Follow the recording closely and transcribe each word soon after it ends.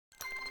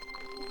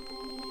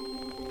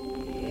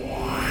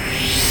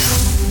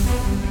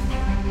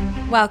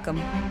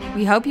Welcome.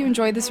 We hope you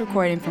enjoyed this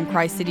recording from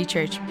Christ City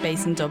Church,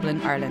 based in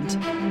Dublin, Ireland.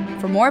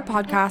 For more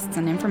podcasts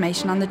and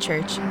information on the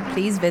church,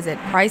 please visit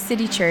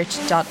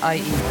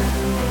christcitychurch.ie.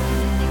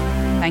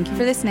 Thank you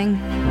for listening.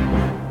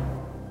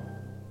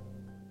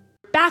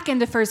 Back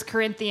into 1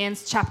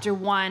 Corinthians chapter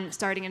 1,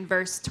 starting in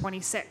verse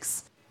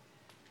 26.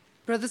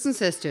 Brothers and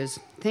sisters,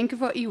 think of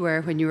what you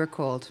were when you were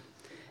called.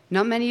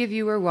 Not many of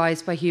you were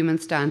wise by human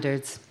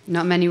standards.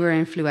 Not many were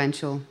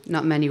influential.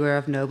 Not many were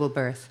of noble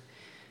birth.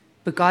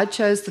 But God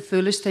chose the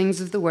foolish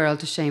things of the world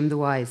to shame the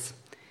wise.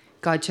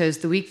 God chose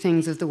the weak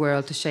things of the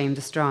world to shame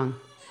the strong.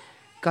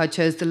 God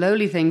chose the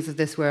lowly things of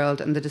this world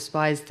and the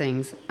despised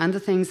things, and the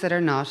things that are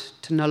not,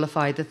 to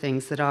nullify the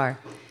things that are,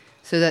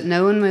 so that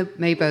no one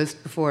may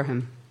boast before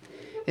him.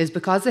 It is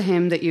because of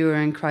him that you are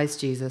in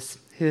Christ Jesus,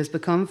 who has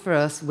become for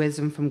us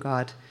wisdom from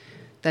God,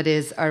 that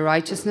is, our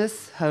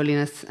righteousness,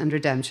 holiness, and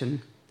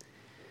redemption.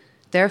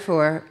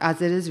 Therefore,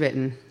 as it is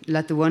written,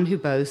 let the one who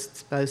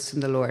boasts boast in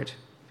the Lord.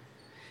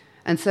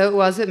 And so it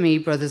was with me,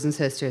 brothers and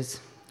sisters.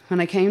 When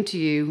I came to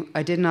you,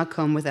 I did not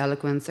come with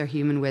eloquence or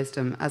human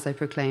wisdom as I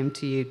proclaimed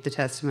to you the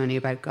testimony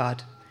about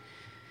God.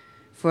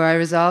 For I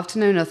resolved to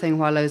know nothing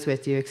while I was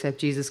with you except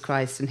Jesus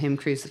Christ and him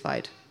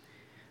crucified.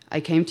 I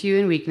came to you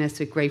in weakness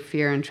with great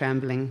fear and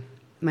trembling.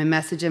 My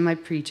message and my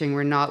preaching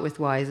were not with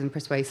wise and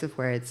persuasive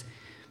words,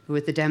 but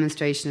with the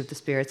demonstration of the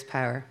Spirit's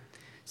power,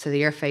 so that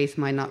your faith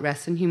might not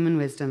rest on human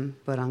wisdom,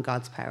 but on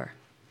God's power.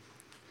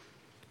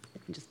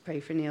 Just pray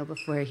for Neil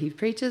before he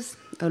preaches.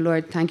 Oh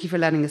Lord, thank you for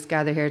letting us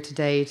gather here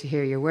today to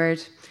hear your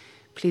word.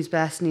 Please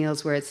bless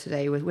Neil's words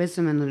today with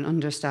wisdom and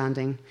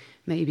understanding.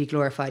 May he be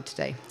glorified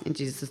today. In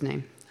Jesus'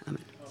 name,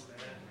 amen.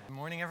 Good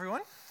morning, everyone.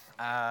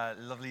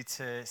 Lovely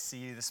to see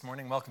you this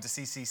morning. Welcome to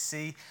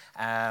CCC.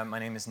 My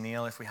name is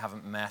Neil, if we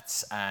haven't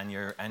met,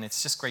 and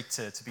it's just great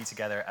to be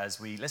together as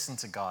we listen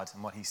to God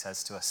and what he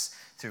says to us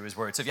through his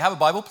word. So if you have a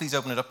Bible, please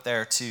open it up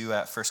there to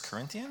 1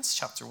 Corinthians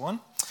chapter 1.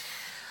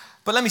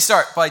 But let me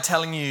start by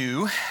telling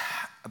you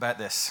about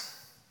this.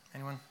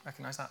 Anyone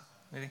recognize that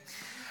movie?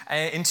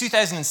 In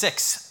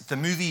 2006, the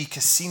movie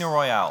Casino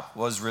Royale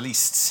was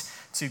released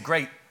to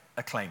great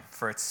acclaim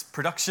for its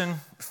production,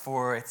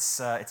 for its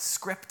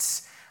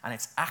script, and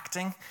its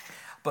acting.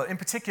 But in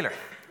particular,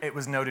 it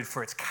was noted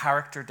for its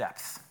character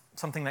depth,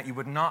 something that you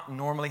would not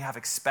normally have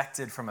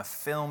expected from a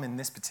film in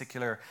this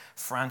particular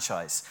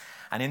franchise.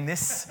 And in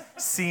this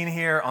scene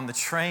here on the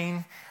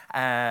train,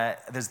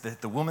 there's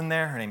the woman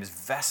there, her name is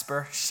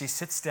Vesper. She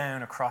sits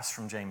down across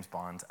from James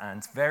Bond,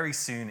 and very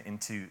soon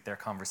into their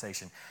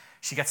conversation,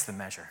 she gets the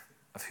measure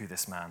of who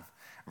this man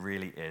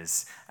really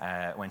is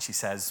when she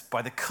says,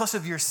 by the cut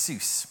of your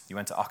suit, you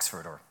went to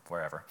Oxford or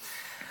wherever.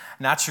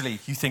 Naturally,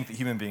 you think that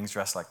human beings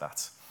dress like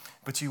that,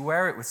 but you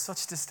wear it with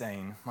such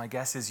disdain. My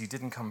guess is you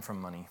didn't come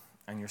from money,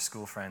 and your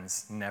school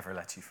friends never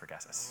let you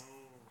forget it.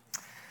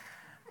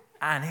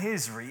 And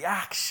his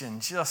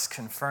reaction just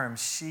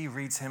confirms she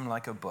reads him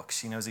like a book.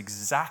 She knows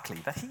exactly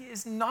that he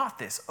is not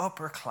this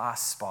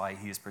upper-class spy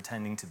he is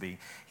pretending to be.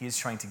 He is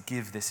trying to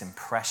give this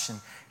impression.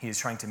 He is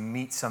trying to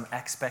meet some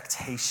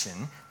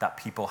expectation that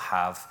people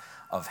have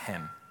of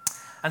him.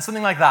 And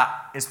something like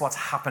that is what's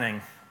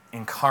happening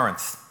in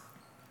Corinth.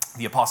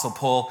 The Apostle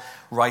Paul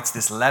writes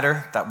this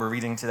letter that we're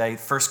reading today,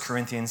 1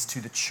 Corinthians,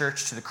 to the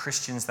church, to the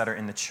Christians that are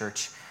in the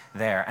church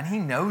there. And he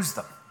knows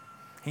them.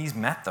 He's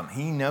met them.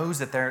 He knows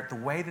that the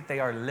way that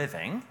they are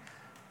living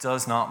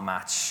does not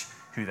match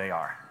who they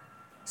are.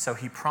 So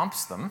he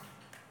prompts them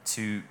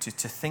to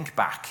think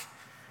back.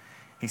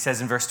 He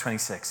says in verse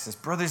 26, he says,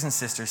 brothers and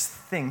sisters,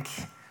 think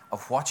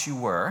of what you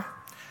were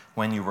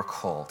when you were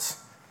called. So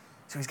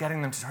he's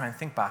getting them to try and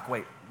think back.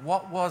 Wait,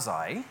 what was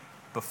I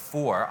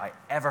before I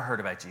ever heard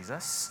about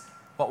Jesus?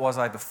 What was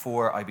I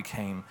before I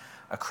became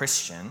a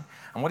Christian?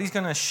 And what he's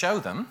going to show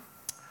them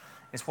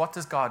is, what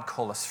does God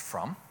call us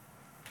from?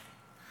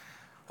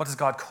 What does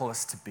God call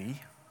us to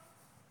be?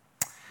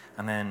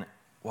 And then,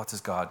 what does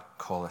God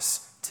call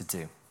us to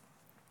do?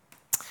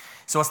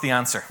 So what's the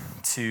answer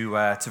to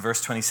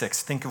verse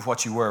 26? Think of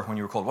what you were when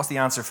you were called. What's the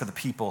answer for the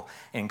people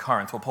in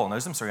Corinth? Well, Paul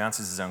knows them, so he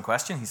answers his own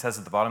question. He says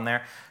at the bottom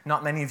there,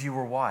 not many of you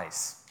were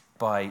wise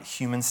by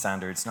human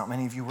standards. Not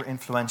many of you were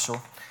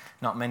influential.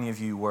 Not many of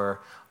you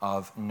were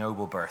of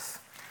noble birth.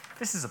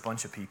 This is a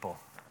bunch of people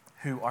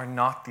who are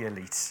not the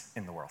elite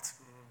in the world.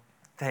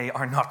 They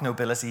are not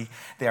nobility.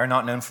 They are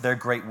not known for their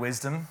great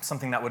wisdom,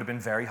 something that would have been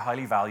very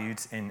highly valued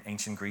in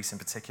ancient Greece in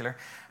particular.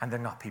 And they're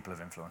not people of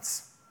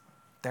influence.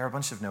 They're a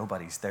bunch of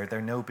nobodies. They're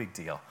no big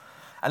deal.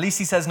 At least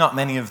he says not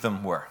many of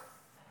them were.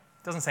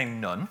 He doesn't say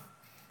none.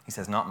 He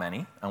says not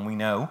many. And we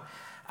know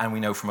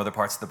from other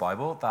parts of the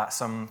Bible that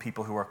some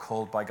people who are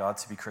called by God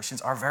to be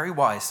Christians are very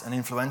wise and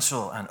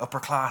influential and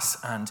upper class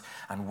and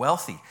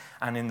wealthy.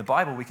 And in the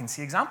Bible, we can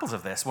see examples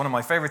of this. One of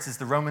my favorites is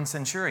the Roman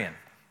centurion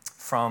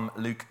from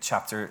Luke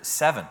chapter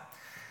 7.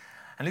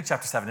 And Luke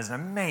chapter 7 is an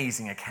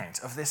amazing account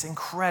of this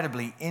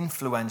incredibly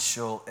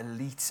influential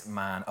elite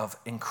man of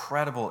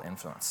incredible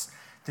influence.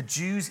 The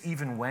Jews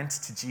even went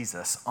to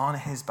Jesus on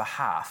his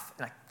behalf.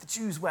 Like, the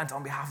Jews went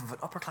on behalf of an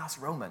upper-class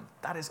Roman.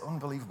 That is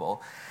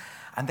unbelievable.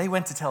 And they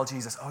went to tell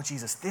Jesus, oh,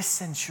 Jesus, this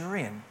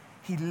centurion,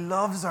 He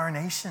loves our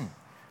nation,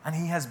 and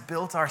he has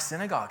built our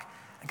synagogue.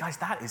 And guys,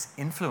 that is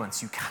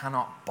influence you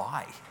cannot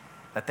buy,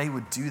 that they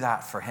would do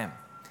that for him.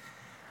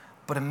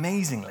 But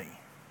amazingly,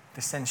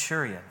 the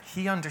centurion,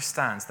 he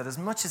understands that as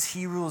much as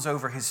he rules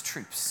over his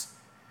troops,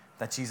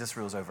 that Jesus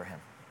rules over him.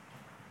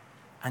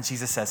 And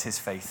Jesus says his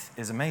faith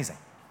is amazing.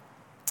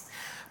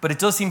 But it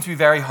does seem to be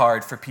very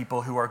hard for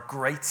people who are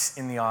great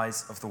in the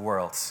eyes of the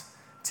world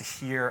to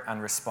hear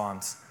and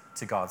respond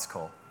to God's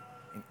call.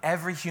 And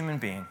every human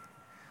being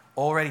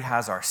already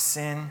has our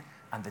sin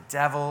and the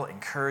devil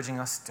encouraging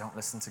us, don't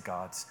listen to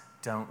God,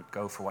 don't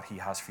go for what he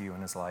has for you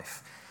in his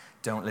life,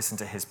 don't listen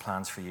to his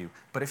plans for you.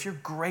 But if you're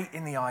great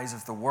in the eyes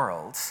of the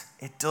world,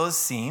 it does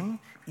seem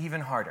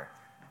even harder.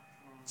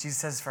 Jesus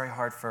says it's very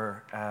hard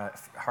for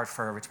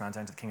a rich man to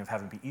enter the kingdom of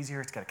heaven. It'd be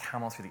easier to get a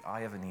camel through the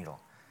eye of a needle.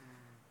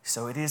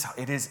 So it is,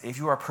 if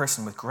you are a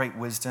person with great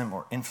wisdom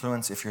or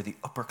influence, if you're the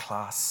upper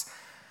class,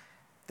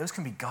 those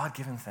can be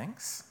God-given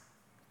things,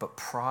 but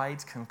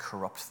pride can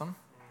corrupt them.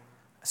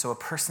 So a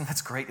person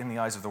that's great in the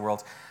eyes of the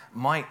world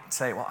might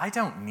say, well, I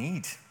don't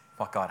need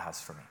what God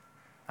has for me.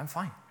 I'm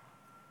fine.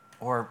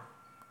 Or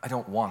I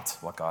don't want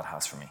what God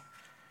has for me.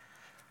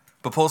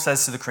 But Paul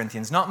says to the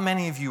Corinthians, not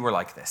many of you were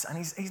like this. And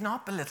he's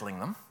not belittling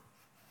them.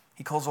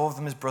 He calls all of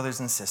them his brothers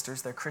and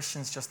sisters. They're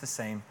Christians just the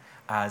same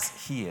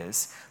as he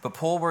is. But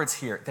Paul's words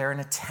here, they're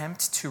an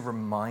attempt to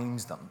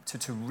remind them, to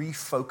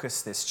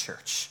refocus this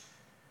church.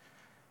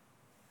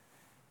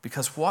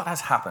 Because what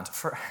has happened,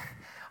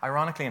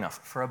 ironically enough,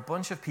 for a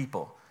bunch of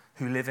people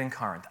who live in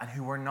Corinth and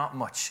who were not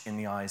much in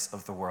the eyes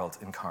of the world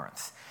in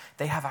Corinth,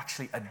 they have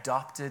actually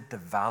adopted the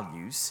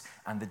values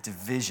and the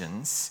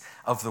divisions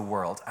of the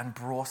world and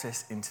brought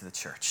it into the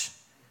church.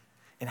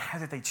 In how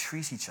did they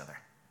treat each other?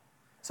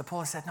 So Paul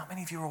has said, not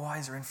many of you were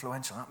wise or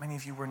influential, not many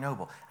of you were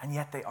noble, and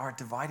yet they are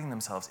dividing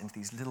themselves into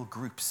these little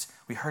groups.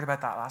 We heard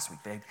about that last week.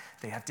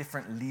 They have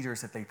different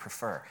leaders that they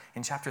prefer.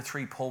 In chapter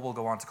 3, Paul will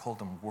go on to call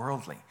them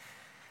worldly.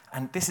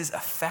 And this is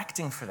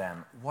affecting for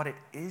them what it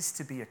is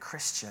to be a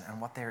Christian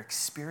and what their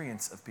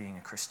experience of being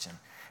a Christian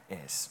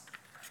is.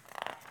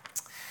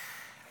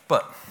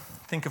 But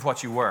think of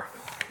what you were,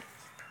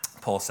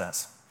 Paul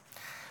says.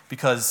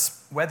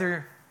 Because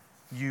whether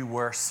you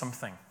were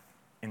something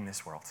in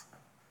this world,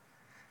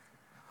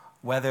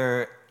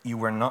 whether you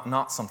were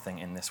not something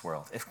in this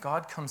world, if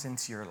God comes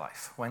into your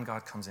life, when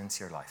God comes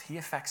into your life, he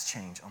affects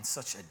change on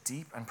such a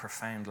deep and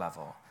profound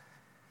level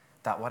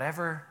that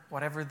whatever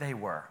they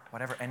were,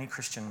 whatever any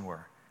Christian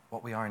were,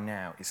 what we are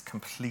now is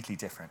completely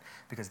different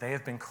because they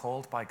have been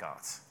called by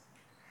God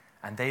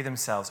and they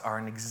themselves are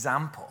an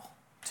example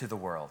to the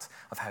world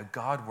of how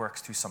God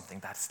works through something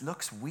that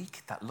looks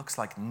weak, that looks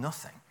like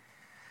nothing.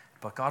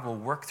 But God will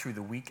work through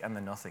the weak and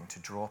the nothing to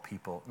draw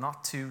people,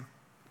 not to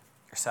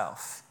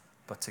yourself,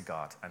 but to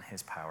God and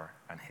his power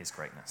and his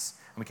greatness.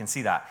 And we can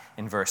see that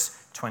in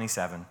verse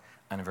 27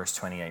 and in verse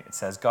 28. It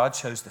says, God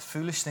chose the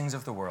foolish things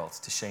of the world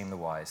to shame the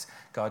wise.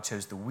 God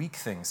chose the weak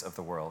things of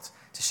the world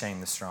to shame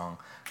the strong.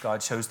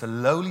 God chose the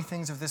lowly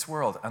things of this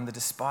world and the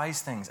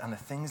despised things and the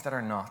things that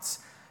are not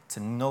to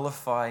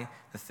nullify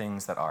the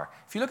things that are.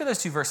 If you look at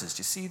those two verses, do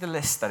you see the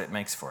list that it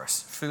makes for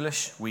us?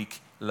 Foolish,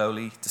 weak,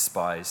 lowly,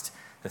 despised,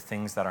 the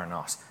things that are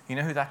not. You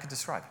know who that could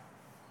describe?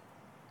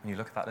 When you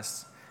look at that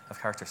list of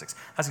characteristics.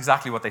 That's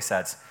exactly what they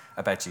said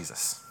about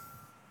Jesus.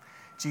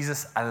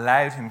 Jesus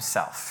allowed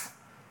himself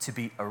to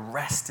be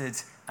arrested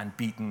and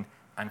beaten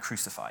and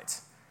crucified.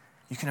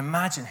 You can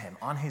imagine him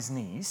on his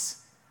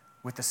knees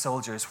with the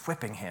soldiers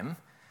whipping him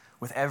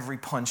with every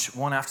punch,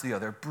 one after the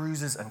other,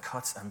 bruises and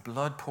cuts and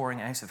blood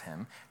pouring out of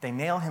him. They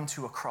nail him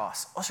to a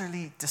cross,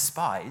 utterly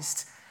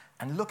despised,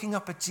 and looking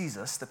up at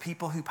Jesus, the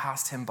people who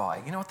passed him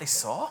by, you know what they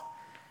saw?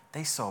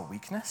 They saw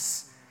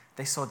weakness,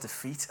 they saw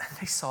defeat, and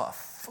they saw a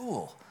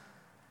fool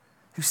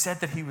who said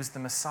that he was the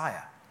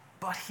Messiah.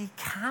 But he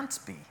can't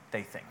be,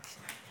 they think,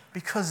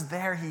 because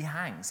there he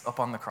hangs up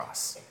on the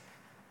cross.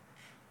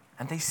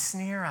 And they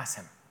sneer at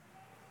him.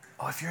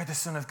 Oh, if you're the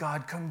Son of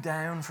God, come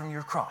down from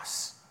your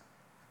cross.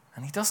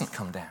 And he doesn't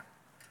come down.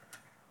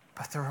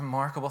 But the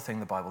remarkable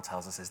thing the Bible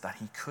tells us is that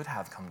he could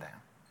have come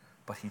down,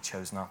 but he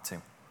chose not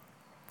to.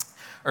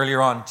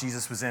 Earlier on,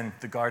 Jesus was in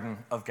the Garden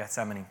of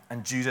Gethsemane,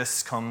 and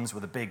Judas comes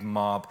with a big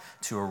mob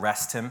to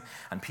arrest him,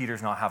 and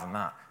Peter's not having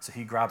that. So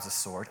he grabs a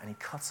sword and he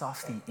cuts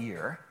off the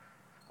ear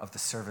of the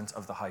servant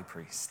of the high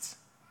priest.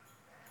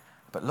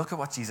 But look at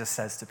what Jesus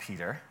says to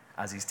Peter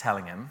as he's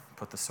telling him,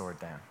 put the sword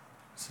down.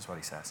 This is what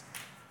he says.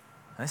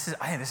 And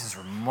I think this is a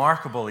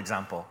remarkable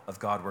example of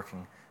God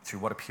working through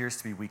what appears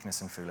to be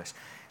weakness and foolish.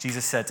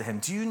 Jesus said to him,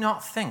 do you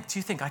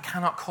think I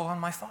cannot call on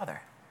my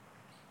Father?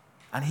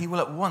 And he will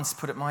at once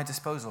put at my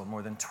disposal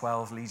more than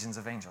 12 legions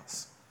of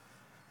angels.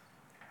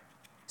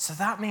 So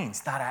that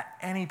means that at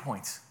any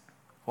point,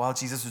 while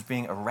Jesus was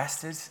being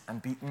arrested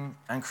and beaten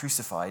and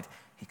crucified,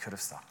 he could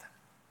have stopped it.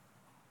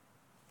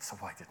 So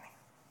why didn't he?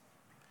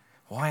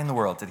 Why in the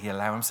world did he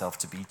allow himself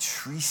to be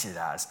treated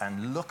as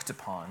and looked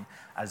upon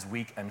as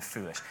weak and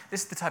foolish?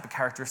 This is the type of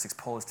characteristics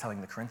Paul is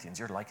telling the Corinthians.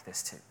 You're like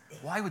this too.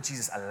 Why would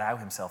Jesus allow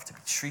himself to be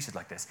treated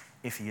like this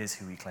if he is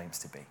who he claims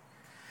to be?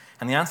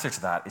 And the answer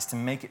to that is to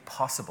make it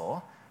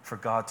possible for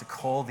God to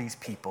call these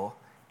people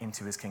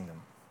into his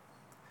kingdom.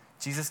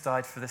 Jesus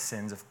died for the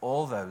sins of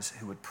all those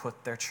who would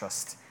put their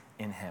trust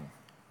in him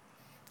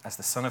as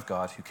the Son of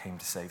God who came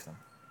to save them.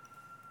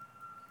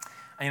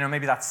 And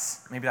maybe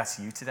that's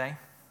you today.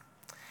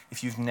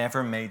 If you've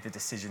never made the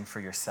decision for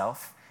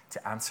yourself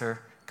to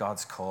answer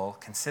God's call,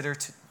 consider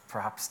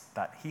perhaps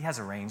that he has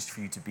arranged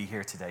for you to be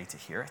here today to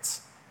hear it.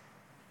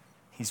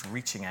 He's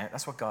reaching out.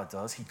 That's what God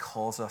does. He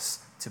calls us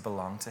to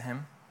belong to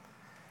him.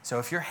 So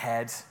if your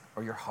head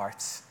or your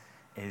heart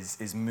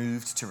is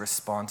moved to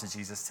respond to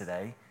Jesus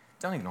today,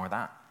 don't ignore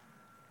that.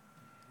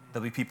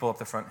 There'll be people up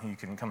the front who you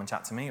can come and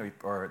chat to me, or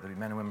there'll be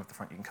men and women up the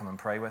front you can come and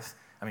pray with.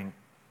 I mean,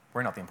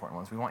 we're not the important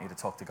ones. We want you to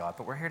talk to God,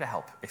 but we're here to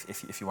help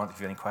if you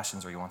have any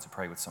questions or you want to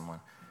pray with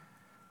someone.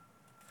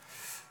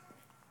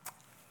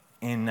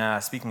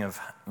 Speaking of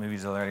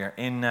movies a little earlier,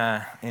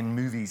 in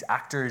movies,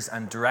 actors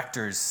and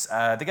directors,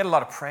 they get a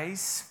lot of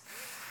praise.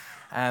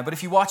 But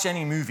if you watch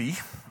any movie,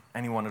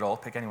 anyone at all,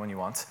 pick anyone you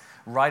want,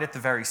 right at the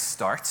very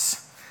start,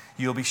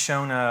 you'll be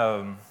shown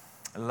a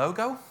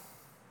logo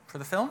for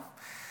the film.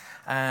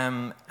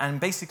 And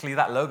basically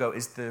that logo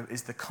is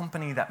the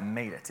company that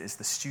made it, is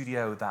the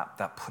studio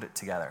that put it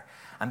together.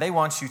 And they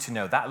want you to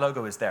know that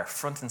logo is there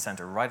front and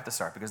center right at the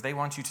start because they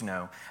want you to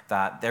know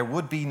that there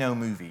would be no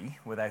movie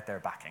without their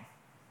backing,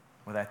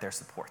 without their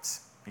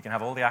supports. You can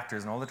have all the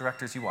actors and all the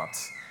directors you want,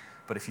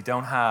 but if you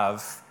don't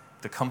have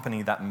the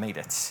company that made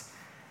it,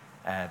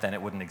 then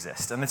it wouldn't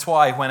exist. And that's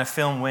why when a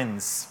film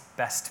wins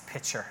Best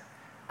Picture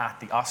at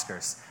the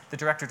Oscars, the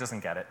director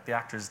doesn't get it. The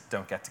actors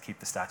don't get to keep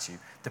the statue.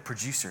 The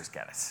producers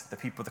get it.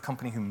 The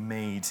company who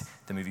made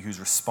the movie, who's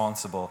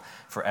responsible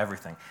for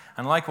everything.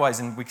 And likewise,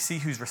 and we see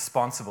who's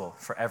responsible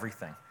for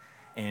everything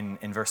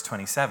in verse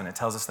 27. It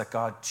tells us that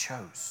God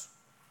chose.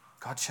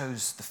 God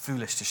chose the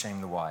foolish to shame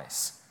the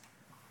wise.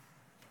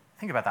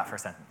 Think about that for a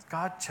sentence.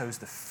 God chose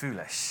the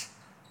foolish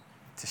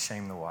to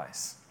shame the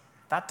wise.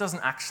 That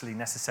doesn't actually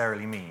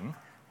necessarily mean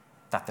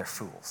that they're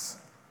fools,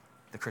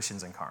 the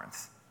Christians in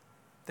Corinth.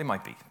 They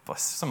might be, but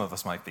some of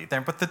us might be.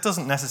 But that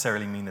doesn't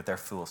necessarily mean that they're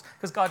fools,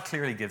 because God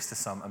clearly gives to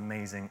some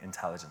amazing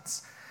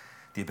intelligence,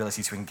 the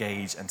ability to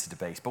engage and to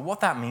debate. But what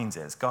that means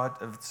is, God,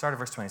 at the start of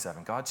verse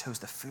 27, God chose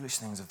the foolish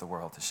things of the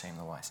world to shame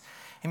the wise.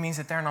 It means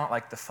that they're not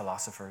like the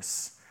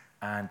philosophers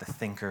and the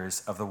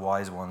thinkers of the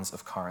wise ones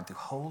of Corinth who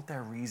hold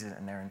their reason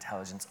and their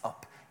intelligence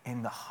up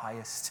in the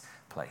highest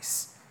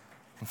place.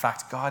 In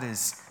fact, God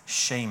is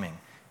shaming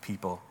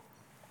people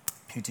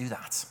who do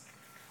that.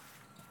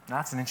 Now,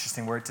 that's an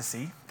interesting word to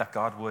see, that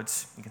God would,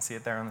 you can see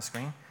it there on the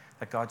screen,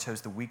 that God chose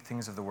the weak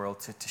things of the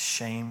world to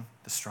shame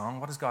the strong.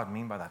 What does God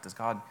mean by that? Does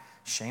God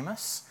shame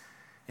us?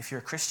 If you're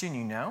a Christian,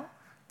 you know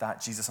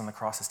that Jesus on the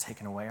cross has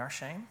taken away our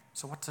shame.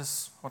 So what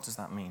does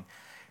that mean?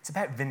 It's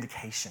about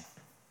vindication.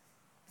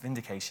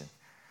 Vindication.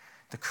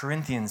 The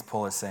Corinthians,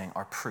 Paul is saying,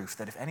 are proof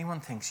that if anyone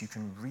thinks you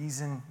can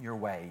reason your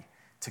way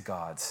to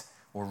God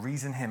or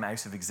reason him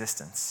out of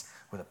existence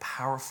with a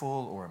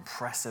powerful or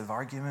impressive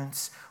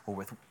argument or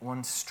with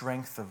one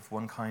strength of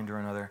one kind or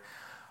another,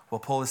 well,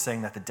 Paul is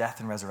saying that the death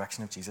and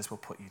resurrection of Jesus will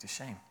put you to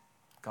shame.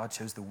 God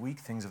chose the weak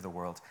things of the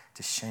world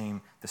to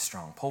shame the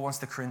strong. Paul wants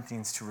the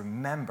Corinthians to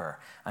remember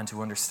and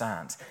to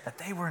understand that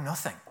they were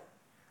nothing.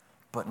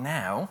 But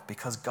now,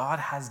 because God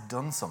has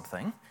done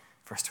something,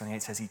 verse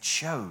 28 says he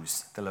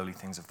chose the lowly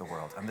things of the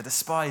world and the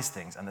despised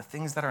things and the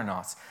things that are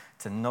not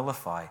to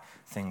nullify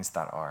things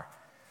that are.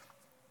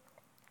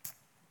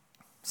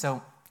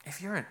 So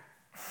if you're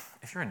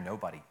a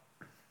nobody,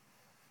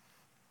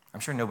 I'm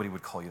sure nobody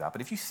would call you that,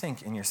 but if you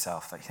think in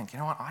yourself that you think, you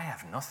know what, I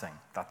have nothing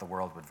that the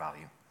world would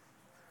value.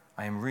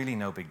 I am really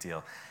no big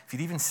deal. If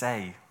you'd even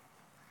say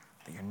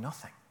that you're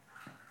nothing.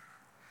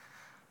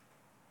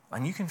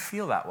 And you can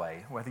feel that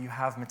way whether you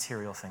have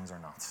material things or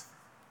not.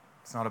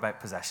 It's not about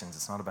possessions.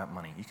 It's not about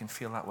money. You can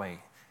feel that way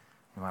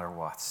no matter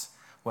what.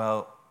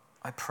 Well,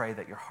 I pray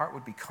that your heart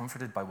would be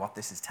comforted by what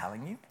this is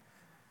telling you,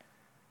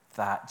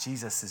 that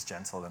Jesus is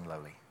gentle and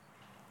lowly,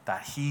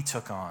 that he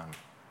took on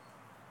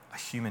a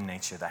human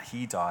nature, that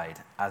he died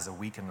as a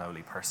weak and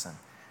lowly person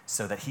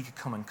so that he could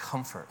come and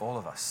comfort all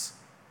of us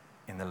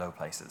in the low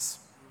places.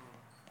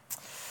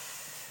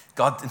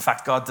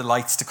 God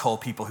delights to call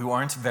people who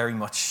aren't very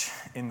much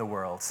in the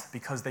world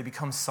because they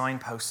become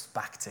signposts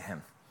back to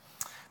him.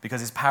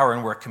 Because his power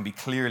and work can be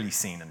clearly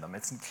seen in them.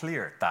 It's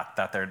clear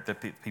that they're the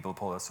people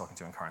Paul is talking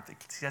to in Corinth. He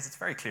says it's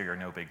very clear you're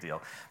no big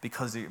deal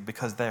because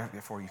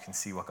therefore you can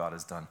see what God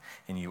has done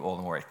in you all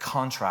the more. It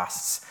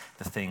contrasts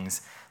the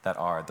things that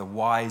are. The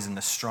wise and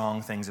the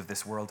strong things of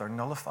this world are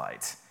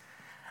nullified.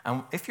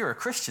 And if you're a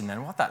Christian,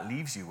 then what that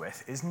leaves you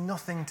with is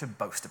nothing to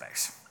boast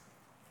about.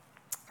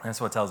 And that's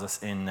what it tells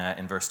us in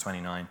verse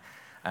 29.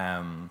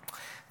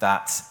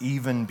 That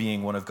even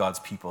being one of God's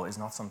people is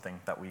not something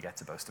that we get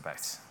to boast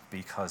about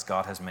because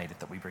God has made it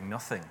that we bring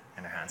nothing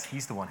in our hands.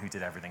 He's the one who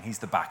did everything. He's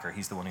the backer.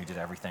 He's the one who did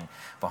everything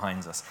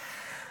behind us.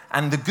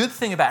 And the good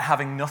thing about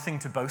having nothing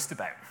to boast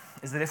about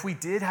is that if we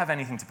did have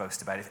anything to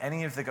boast about, if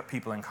any of the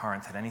people in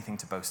Corinth had anything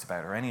to boast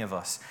about, or any of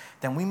us,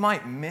 then we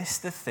might miss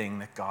the thing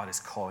that God is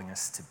calling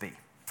us to be.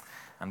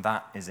 And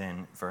that is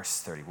in verse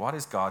 30. What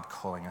is God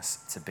calling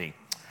us to be?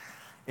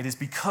 It is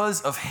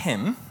because of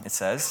him, it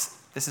says,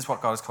 this is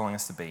what God is calling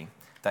us to be,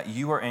 that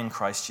you are in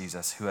Christ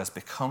Jesus, who has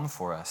become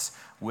for us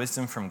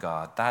wisdom from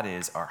God. That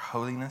is our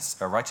holiness,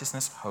 our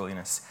righteousness,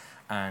 holiness,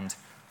 and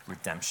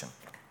redemption.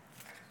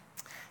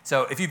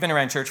 So if you've been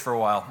around church for a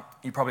while,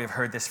 you probably have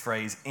heard this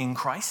phrase, in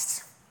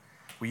Christ.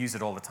 We use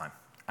it all the time.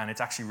 And it's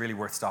actually really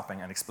worth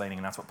stopping and explaining,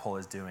 and that's what Paul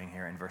is doing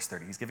here in verse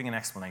 30. He's giving an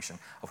explanation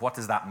of what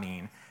does that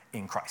mean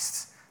in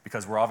Christ.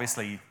 Because we're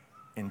obviously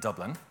in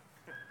Dublin,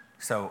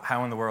 so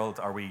how in the world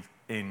are we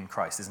in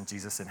Christ? Isn't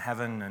Jesus in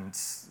heaven, and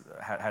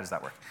how does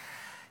that work?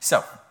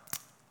 So,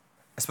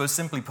 I suppose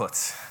simply put,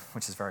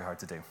 which is very hard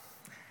to do,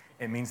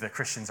 it means that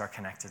Christians are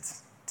connected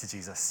to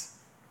Jesus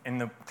in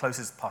the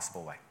closest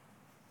possible way.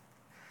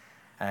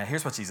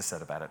 Here's what Jesus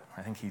said about it.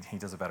 I think he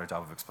does a better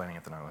job of explaining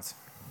it than I was.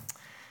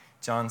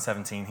 John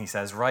 17, he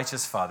says,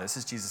 "Righteous Father," this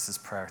is Jesus'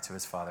 prayer to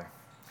his Father,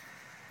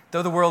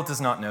 "though the world does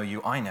not know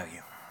you, I know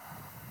you.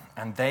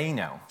 And they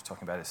know,"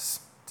 talking about his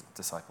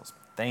disciples,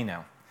 "they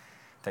know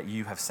that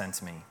you have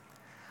sent me.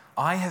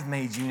 I have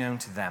made you known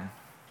to them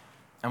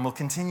and will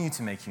continue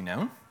to make you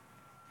known."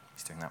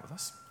 He's doing that with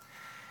us.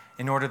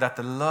 "In order that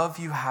the love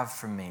you have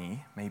for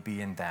me may be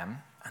in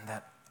them, and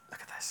that,"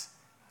 look at this,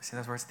 see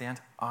those words at the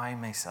end? "I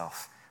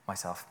myself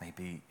may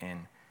be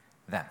in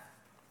them."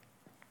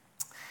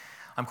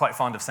 I'm quite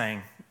fond of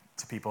saying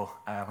to people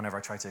whenever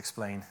I try to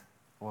explain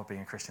what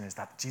being a Christian is,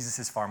 that Jesus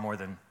is far more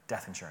than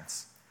death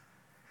insurance.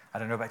 I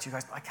don't know about you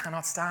guys, but I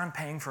cannot stand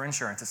paying for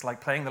insurance. It's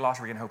like playing the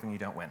lottery and hoping you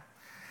don't win.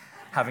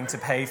 Having to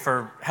pay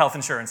for health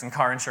insurance and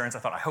car insurance, I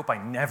thought, I hope I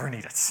never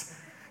need it.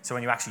 So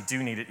when you actually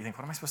do need it, you think,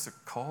 what am I supposed to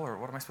call, or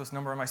what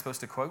number am I supposed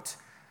to quote?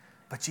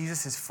 But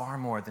Jesus is far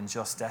more than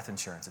just death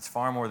insurance. It's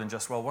far more than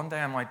just, well, one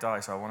day I might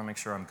die, so I want to make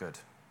sure I'm good.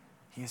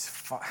 He is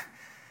far...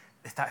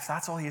 If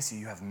that's all he is to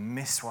you, you have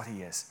missed what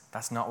he is.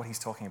 That's not what he's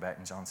talking about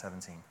in John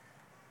 17.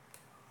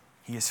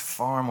 He is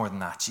far more than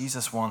that.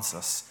 Jesus wants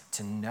us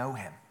to know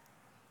him.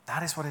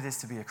 That is what it is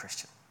to be a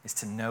Christian, is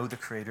to know the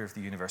creator of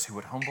the universe who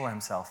would humble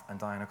himself and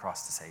die on a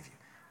cross to save you.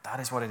 That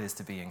is what it is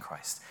to be in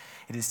Christ.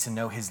 It is to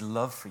know his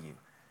love for you,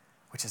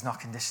 which is not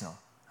conditional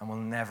and will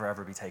never,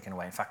 ever be taken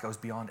away. In fact, goes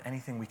beyond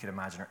anything we could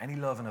imagine or any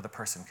love another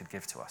person could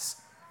give to us.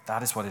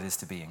 That is what it is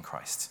to be in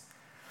Christ.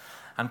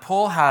 And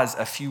Paul has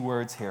a few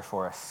words here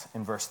for us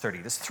in verse 30.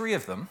 There's 3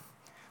 of them,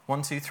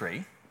 1, 2,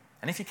 3.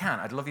 And if you can,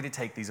 I'd love you to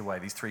take these away,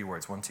 these 3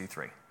 words, 1, 2,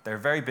 3. They're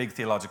very big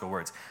theological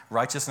words.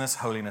 Righteousness,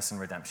 holiness, and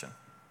redemption.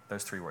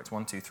 Those 3 words,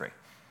 1, 2, 3.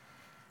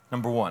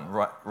 Number 1,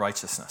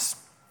 righteousness.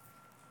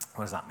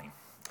 What does that mean?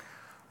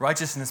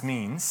 Righteousness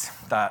means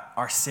that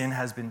our sin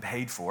has been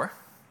paid for,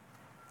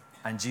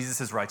 and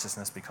Jesus'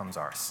 righteousness becomes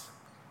ours.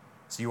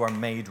 So you are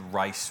made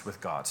right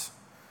with God.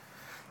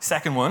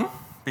 Second one,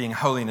 being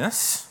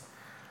holiness.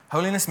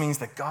 Holiness means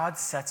that God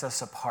sets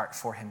us apart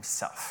for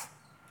himself.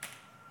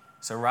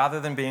 So rather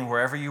than being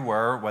wherever you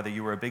were, whether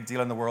you were a big deal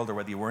in the world or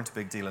whether you weren't a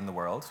big deal in the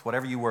world,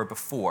 whatever you were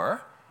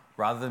before,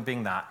 rather than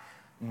being that,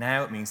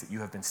 now it means that you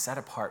have been set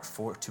apart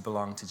to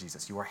belong to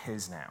Jesus. You are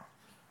his now.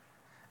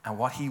 And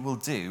what he will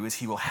do is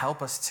he will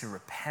help us to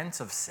repent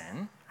of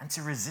sin and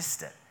to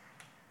resist it.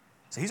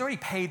 So he's already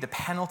paid the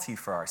penalty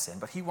for our sin,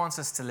 but he wants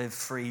us to live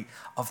free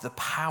of the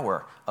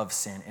power of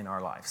sin in our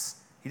lives.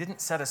 He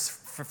didn't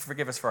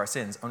forgive us for our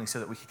sins only so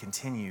that we could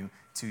continue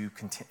to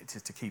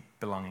keep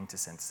belonging to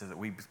sin, so that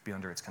we be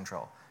under its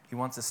control. He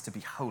wants us to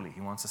be holy.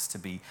 He wants us to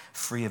be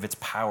free of its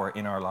power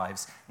in our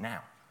lives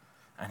now.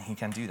 And he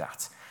can do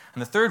that.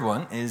 And the third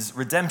one is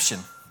redemption.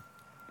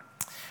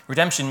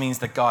 Redemption means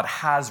that God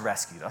has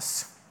rescued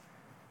us,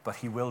 but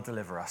he will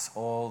deliver us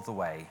all the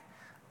way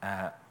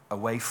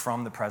away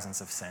from the presence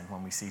of sin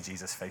when we see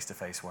Jesus face to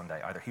face one day.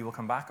 Either he will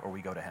come back or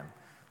we go to him.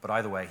 But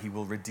either way, he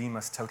will redeem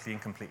us totally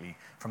and completely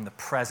from the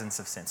presence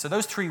of sin. So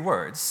those 3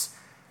 words,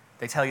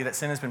 they tell you that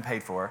sin has been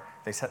paid for.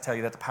 They tell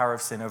you that the power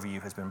of sin over you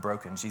has been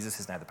broken. Jesus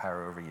is now the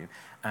power over you.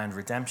 And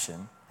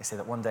redemption, they say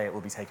that one day it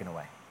will be taken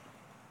away.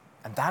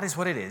 And that is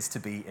what it is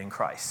to be in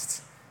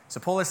Christ. So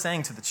Paul is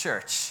saying to the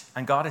church,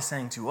 and God is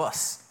saying to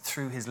us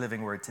through his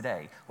living word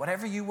today,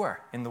 whatever you were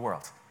in the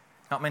world,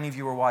 not many of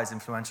you were wise,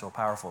 influential,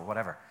 powerful,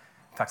 whatever.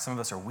 In fact, some of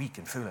us are weak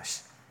and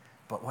foolish.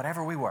 But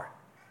whatever we were,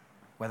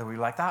 whether we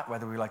like that,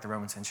 whether we like the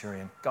Roman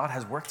centurion, God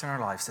has worked in our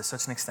lives to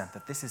such an extent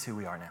that this is who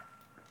we are now.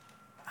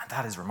 And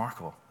that is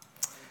remarkable.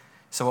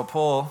 So what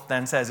Paul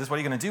then says is, what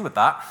are you going to do with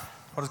that?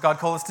 What does God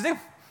call us to do?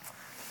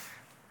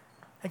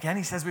 Again,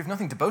 he says we have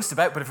nothing to boast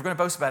about, but if we're going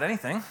to boast about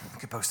anything, we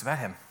could boast about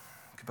him.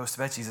 We could boast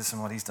about Jesus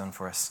and what he's done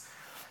for us.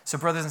 So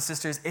brothers and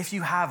sisters, if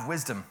you have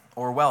wisdom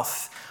or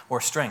wealth or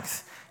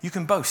strength, you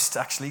can boast,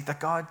 actually, that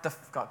God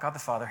the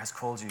Father has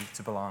called you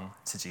to belong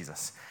to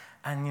Jesus.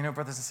 And you know,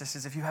 brothers and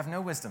sisters, if you have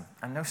no wisdom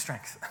and no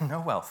strength and no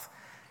wealth,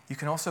 you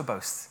can also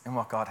boast in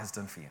what God has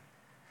done for you.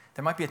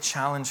 There might be a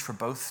challenge for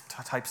both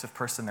types of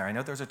person there. I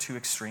know those are 2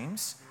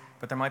 extremes,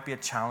 but there might be a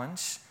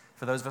challenge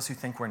for those of us who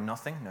think we're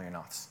nothing. No, you're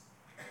not.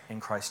 In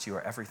Christ, you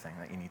are everything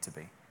that you need to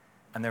be.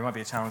 And there might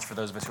be a challenge for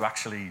those of us who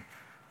actually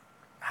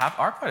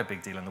are quite a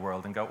big deal in the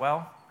world and go,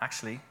 well,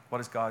 actually,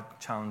 what is God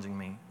challenging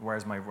me?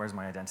 Where's my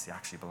identity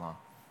actually belong?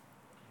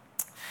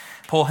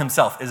 Paul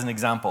himself is an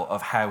example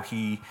of how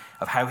he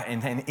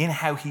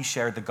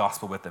shared the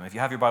gospel with them. If you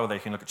have your Bible there,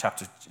 you can look at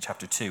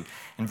chapter 2.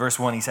 In verse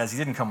 1, he says he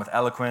didn't come with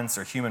eloquence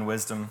or human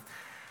wisdom,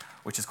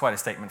 which is quite a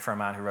statement for a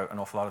man who wrote an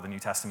awful lot of the New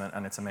Testament,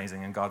 and it's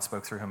amazing, and God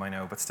spoke through him, I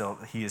know, but still,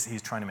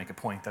 he's trying to make a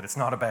point that it's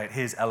not about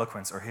his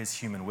eloquence or his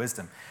human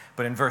wisdom.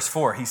 But in verse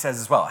 4, he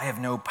says as well, I have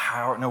no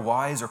power, no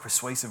wise or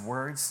persuasive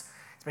words.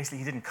 It's basically,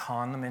 he didn't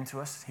con them into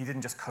us. He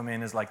didn't just come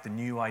in as like the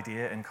new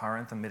idea in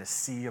Corinth amid a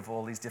sea of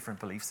all these different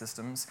belief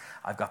systems.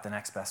 I've got the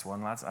next best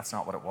one, lads. That's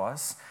not what it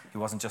was. He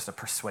wasn't just a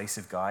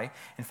persuasive guy.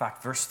 In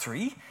fact, verse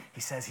 3,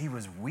 he says he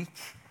was weak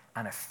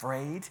and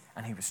afraid,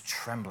 and he was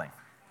trembling.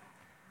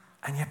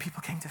 And yet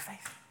people came to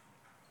faith.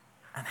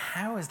 And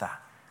how is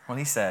that? Well,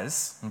 he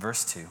says in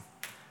verse 2,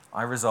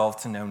 I resolved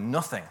to know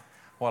nothing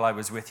while I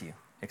was with you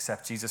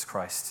except Jesus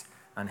Christ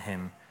and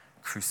him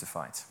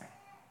crucified.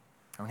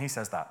 And when he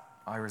says that,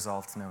 I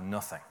resolved to know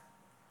nothing.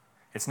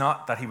 It's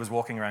not that he was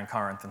walking around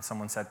Corinth and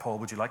someone said, Paul,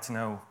 would you like to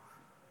know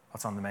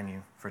what's on the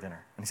menu for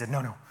dinner? And he said,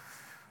 no.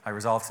 I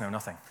resolved to know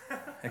nothing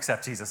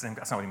except Jesus. And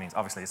that's not what he means.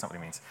 Obviously, it's not what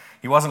he means.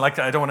 He wasn't like,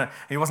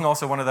 he wasn't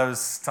also one of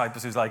those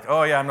types who's like,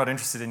 oh yeah, I'm not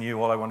interested in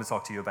you. All I want to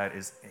talk to you about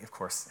is, of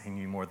course, he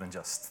knew more than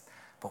just.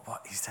 But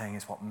what he's saying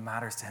is what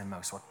matters to him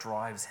most, what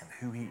drives him,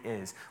 who he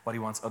is, what he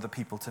wants other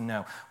people to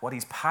know, what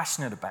he's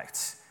passionate about.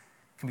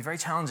 It can be very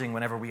challenging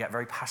whenever we get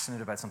very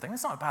passionate about something.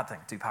 It's not a bad thing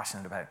to be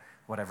passionate about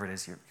whatever it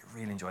is you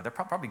really enjoy. They're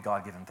probably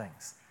God-given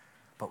things.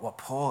 But what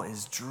Paul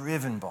is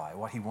driven by,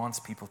 what he wants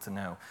people to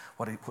know,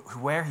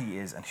 where he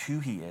is and who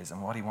he is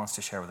and what he wants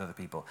to share with other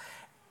people.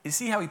 You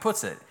see how he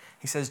puts it?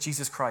 He says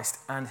Jesus Christ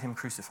and him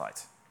crucified.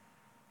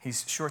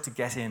 He's sure to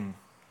get in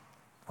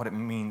what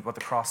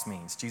the cross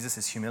means.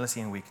 Jesus' humility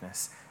and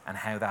weakness, and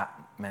how that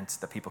meant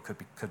that people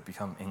could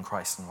become in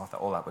Christ, and what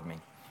all that would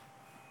mean.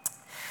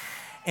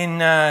 In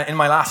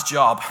my last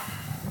job,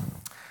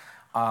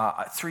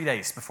 3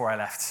 days before I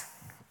left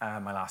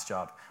my last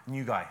job, a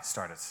new guy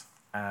started.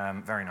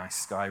 Very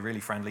nice guy, really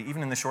friendly.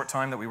 Even in the short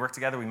time that we worked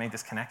together, we made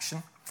this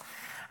connection.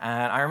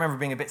 And I remember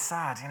being a bit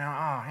sad,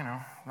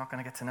 I'm not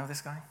going to get to know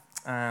this guy.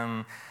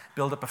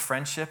 Build up a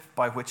friendship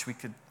by which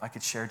I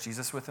could share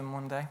Jesus with him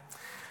one day.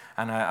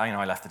 And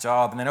I left the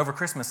job, and then over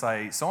Christmas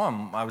I saw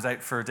him. I was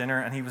out for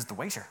dinner, and he was the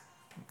waiter.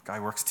 The guy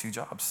works 2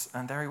 jobs,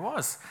 and there he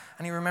was.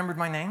 And he remembered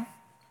my name.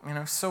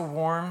 So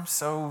warm,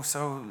 so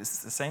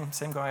it's the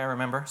same guy I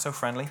remember, so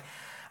friendly.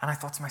 And I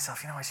thought to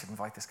myself, I should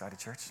invite this guy to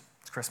church.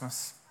 It's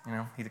Christmas,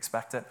 he'd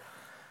expect it.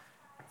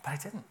 But I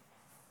didn't,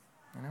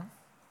 And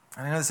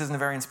I know this isn't a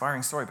very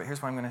inspiring story, but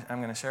here's why I'm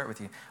going to share it with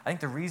you. I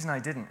think the reason I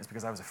didn't is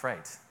because I was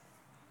afraid.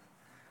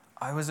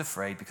 I was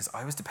afraid because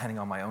I was depending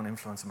on my own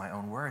influence and my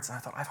own words. And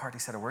I thought, I've hardly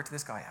said a word to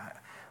this guy.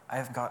 I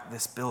haven't got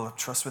this bill of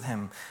trust with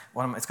him.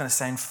 It's going to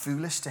sound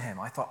foolish to him.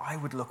 I thought I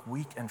would look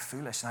weak and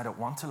foolish, and I don't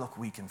want to look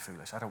weak and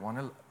foolish. I don't want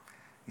to.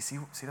 You see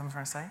what I'm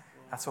trying to say?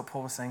 That's what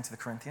Paul was saying to the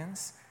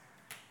Corinthians.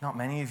 Not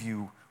many of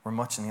you were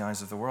much in the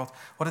eyes of the world.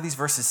 What do these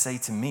verses say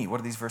to me? What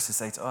do these verses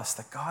say to us?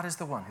 That God is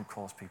the one who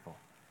calls people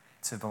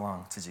to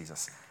belong to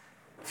Jesus.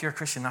 If you're a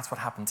Christian, that's what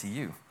happened to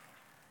you.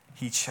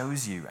 He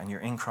chose you, and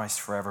you're in Christ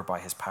forever by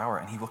his power,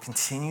 and he will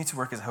continue to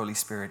work his Holy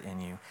Spirit in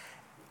you,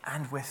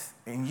 and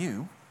in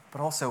you,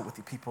 but also with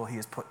the people he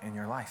has put in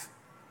your life.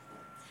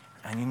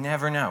 And you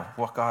never know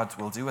what God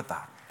will do with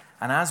that.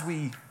 And as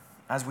we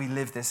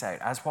live this out,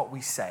 as what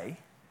we say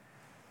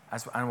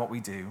and what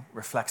we do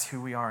reflects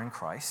who we are in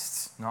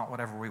Christ, not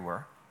whatever we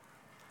were,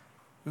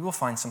 we will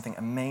find something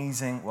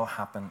amazing will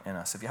happen in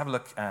us. If you have a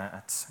look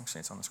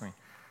actually it's on the screen,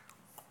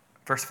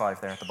 verse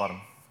 5 there at the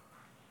bottom.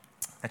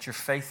 That your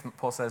faith,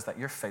 Paul says that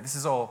your faith, this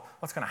is all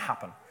what's going to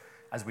happen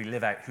as we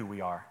live out who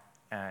we are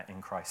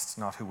in Christ,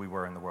 not who we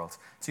were in the world.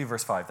 See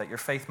verse 5, that your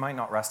faith might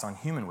not rest on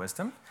human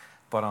wisdom,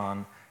 but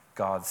on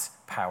God's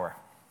power.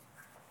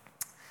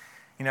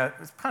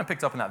 It's kind of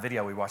picked up in that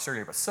video we watched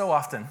earlier, but so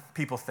often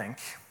people think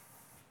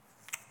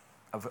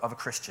of a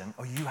Christian,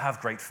 oh, you have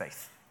great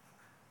faith.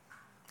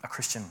 A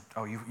Christian,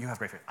 oh, you have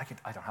great faith.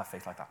 I don't have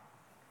faith like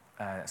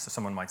that. So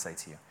someone might say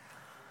to you.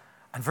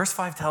 And verse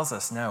 5 tells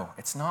us, no,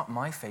 it's not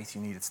my faith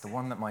you need. It's the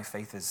one that my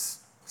faith is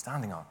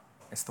standing on.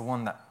 It's the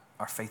one that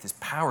our faith is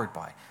powered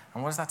by.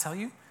 And what does that tell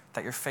you?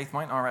 That your faith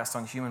might not rest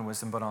on human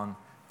wisdom, but on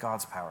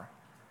God's power.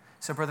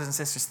 So brothers and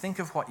sisters, think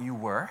of what you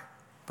were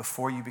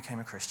before you became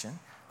a Christian.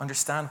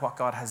 Understand what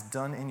God has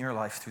done in your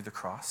life through the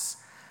cross,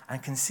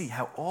 and can see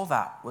how all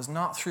that was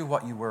not through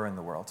what you were in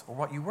the world or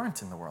what you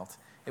weren't in the world.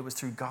 It was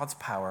through God's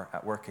power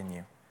at work in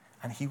you.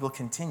 And he will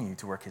continue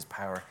to work his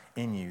power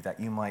in you, that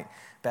you might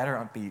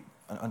better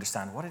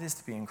understand what it is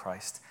to be in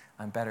Christ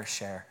and better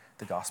share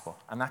the gospel.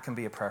 And that can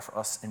be a prayer for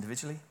us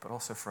individually, but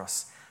also for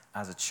us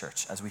as a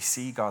church, as we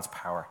see God's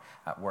power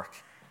at work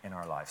in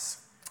our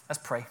lives.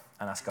 Let's pray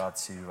and ask God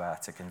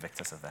to convict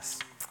us of this.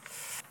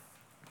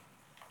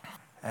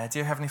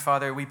 Dear Heavenly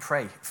Father, we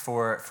pray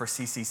for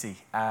CCC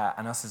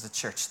and us as a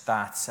church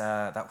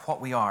that what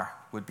we are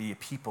would be a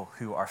people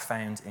who are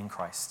found in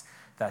Christ.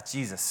 That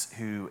Jesus,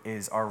 who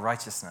is our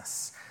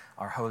righteousness,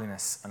 our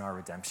holiness, and our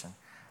redemption.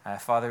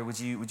 Father, would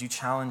you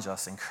challenge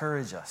us,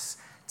 encourage us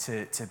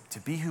to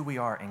be who we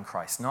are in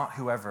Christ, not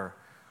whoever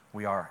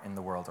we are in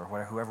the world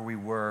or whoever we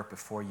were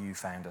before you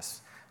found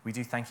us. We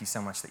do thank you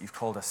so much that you've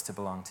called us to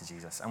belong to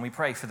Jesus. And we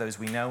pray for those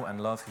we know and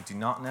love who do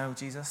not know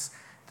Jesus,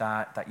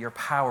 that your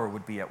power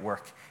would be at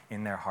work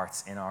in their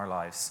hearts, in our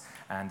lives,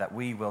 and that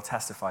we will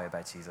testify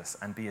about Jesus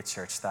and be a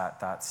church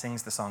that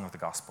sings the song of the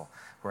gospel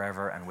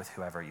wherever and with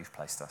whoever you've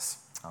placed us.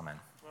 Amen.